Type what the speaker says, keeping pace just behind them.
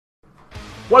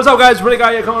What's up, guys? Really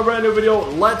guy here coming with a brand new video.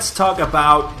 Let's talk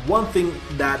about one thing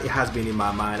that has been in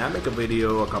my mind. I made a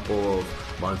video a couple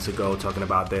of months ago talking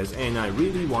about this, and I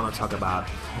really want to talk about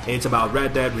it. It's about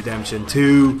Red Dead Redemption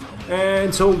 2,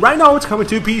 and so right now it's coming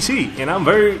to PC, and I'm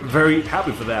very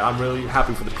happy for that. I'm really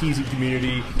happy for the PC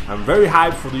community. I'm very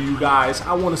hyped for you guys.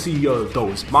 I want to see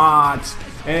those mods,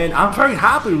 and I'm very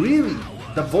happy, really.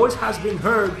 The voice has been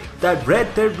heard that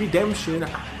Red Dead Redemption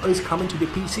is coming to the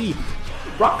PC.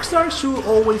 Rockstar should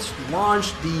always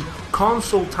launch the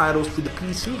console titles to the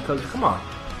PC, because come on,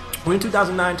 we're in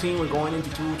 2019, we're going into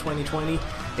 2020,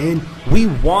 and we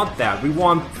want that. We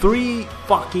want 3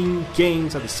 fucking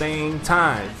games at the same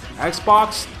time: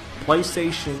 Xbox,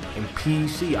 PlayStation, and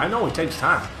PC. I know it takes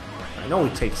time.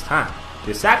 The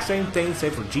exact same thing,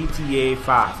 say for GTA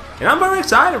 5. And I'm very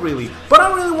excited, really. But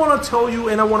I really want to tell you,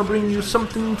 and I want to bring you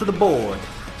something to the board.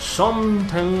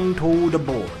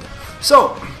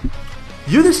 So,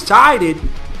 you decided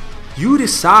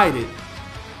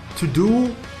to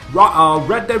do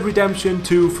Red Dead Redemption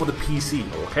 2 for the PC,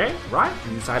 okay? Right?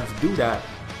 You decided to do that.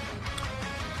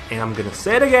 And I'm gonna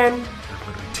say it again. I'm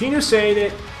gonna continue saying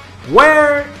it.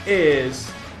 Where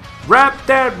is Red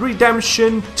Dead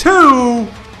Redemption 2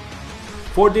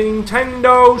 for the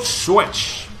Nintendo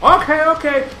Switch?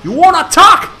 Okay. You wanna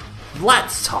talk?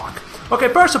 Let's talk. Okay,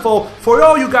 first of all, for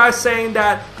all you guys saying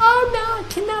that, oh no, it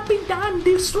cannot be done,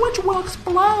 the Switch will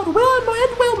explode,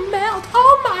 it will melt,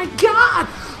 oh my god!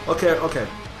 Okay,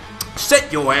 sit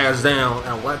your ass down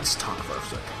and let's talk for a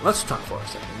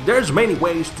second. There's many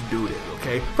ways to do this,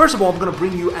 okay? First of all, I'm gonna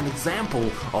bring you an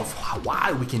example of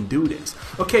why we can do this.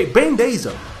 Okay, Ben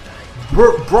Daza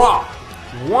brought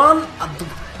one of the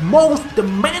most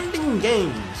demanding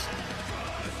games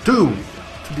to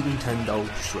the Nintendo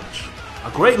Switch. A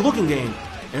great looking game,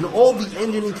 and all the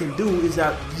engine it can do is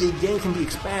that the game can be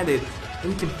expanded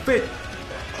and can fit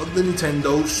the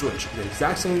Nintendo Switch. The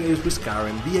exact same is with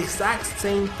Skyrim, the exact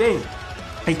same thing.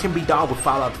 It can be done with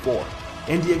Fallout 4,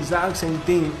 and the exact same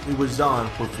thing it was done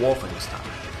with Wolfenstein.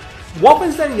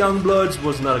 Wolfenstein Youngbloods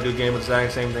was not a good game, the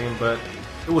exact same thing, but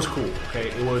it was cool,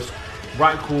 okay? It was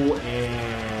right cool,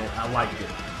 and I liked it.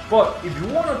 But if you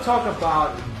want to talk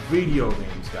about video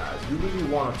games, guys, you really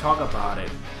want to talk about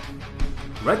it,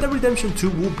 Red Dead Redemption 2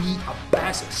 will be a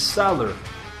best seller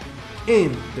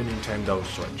in the Nintendo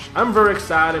Switch. I'm very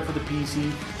excited for the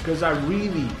PC because I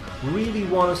really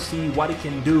want to see what it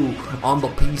can do on the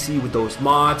PC with those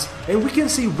mods, and we can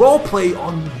see roleplay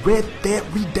on Red Dead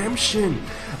Redemption.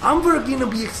 I'm very gonna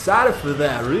be excited for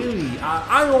that. Really,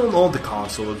 I own all the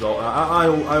consoles. I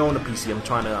own a PC. I'm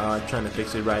trying to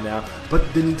fix it right now.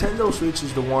 But the Nintendo Switch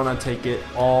is the one I take it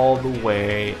all the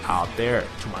way out there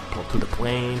to the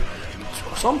plane.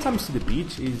 Sometimes to the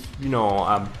beach is,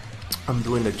 I'm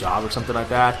doing the job or something like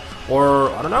that, or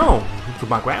I don't know, to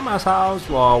my grandma's house.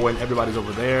 Well, when everybody's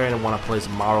over there and I want to play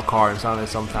some Mario Kart and something,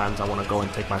 sometimes I want to go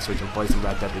and take my Switch and play some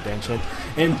Red Dead Redemption.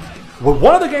 And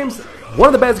one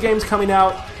of the best games coming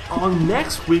out on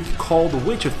next week called The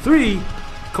Witcher 3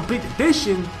 Complete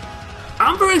Edition.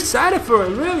 I'm very excited for it.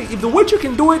 Really, if The Witcher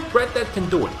can do it, Red Dead can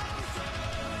do it.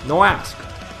 No ask.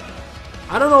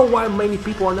 I don't know why many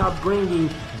people are not bringing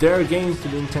their games to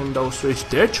Nintendo Switch.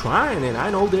 They're trying, and I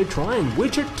know they're trying.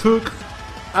 Witcher took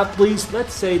at least,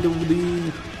 let's say, the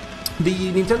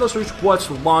Nintendo Switch was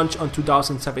launched on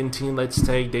 2017. Let's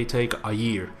say they take a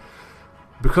year.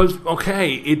 Because,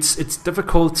 okay, it's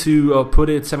difficult to put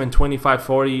it 720,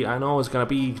 540. I know it's going to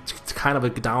be kind of a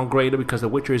downgrader because The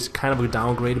Witcher is kind of a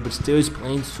downgrader, but still is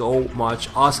playing so much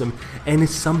awesome. And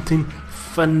it's something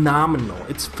phenomenal.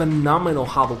 It's phenomenal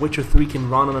how The Witcher 3 can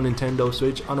run on a Nintendo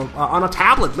Switch on a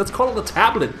tablet. Let's call it a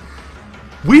tablet.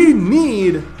 We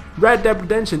need Red Dead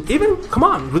Redemption. Even, come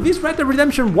on, release Red Dead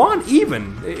Redemption 1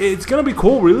 even. It's gonna be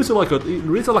cool. Release it like a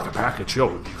package. Yo,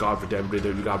 you got Red Dead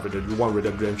Redemption, you want Red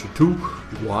Dead Redemption 2, you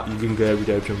can get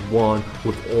Redemption 1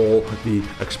 with all the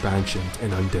expansions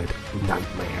and Undead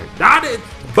Nightmare. That it!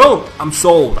 Boom! I'm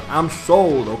sold,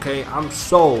 okay? I'm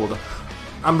sold.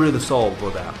 I'm really sold for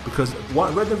that, because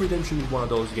Red Dead Redemption is one of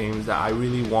those games that I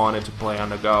really wanted to play on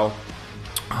the go.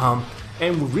 And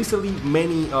recently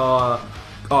many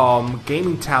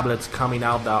gaming tablets coming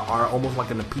out that are almost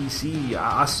like on a PC.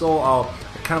 I saw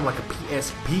kind of like a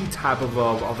PSP type of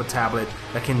a tablet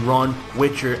that can run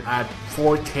Witcher at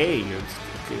 4K.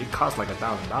 It costs like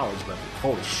 $1,000, but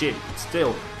holy shit,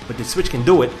 still. But the Switch can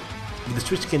do it. If the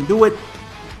Switch can do it,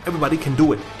 everybody can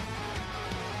do it.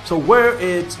 So where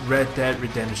is Red Dead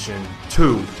Redemption 2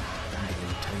 on the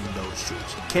Nintendo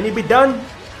Switch? Can it be done? In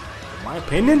my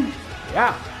opinion,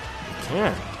 yeah, it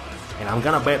can. And I'm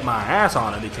gonna bet my ass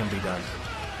on it can be done.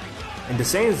 And the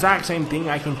exact same thing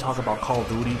I can talk about Call of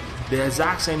Duty. the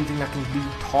exact same thing that can be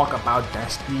talked about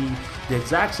Destiny, the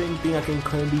exact same thing that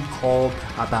can be called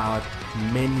about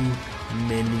many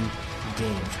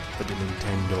games for the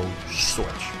Nintendo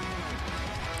Switch.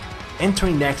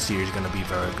 Entering next year is going to be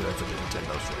very good for the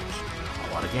Nintendo Switch.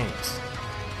 A lot of games.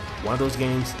 One of those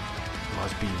games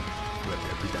must be Red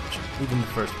Dead Redemption. Even the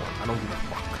first one. I don't give a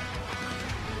fuck.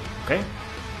 Okay?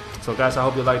 So guys, I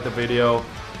hope you liked the video.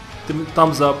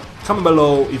 Thumbs up. Comment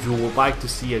below if you would like to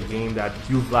see a game that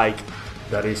you like,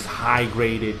 that is high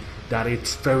graded, that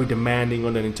it's very demanding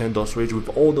on the Nintendo Switch, with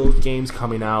all those games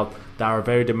coming out that are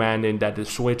very demanding, that the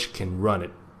Switch can run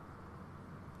it.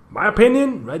 My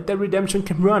opinion, Red Dead Redemption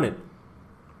can run it.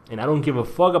 And I don't give a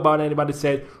fuck about anybody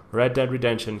said Red Dead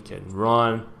Redemption can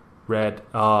run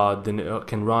on the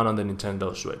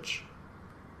Nintendo Switch.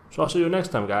 So I'll see you next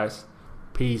time, guys.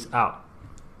 Peace out.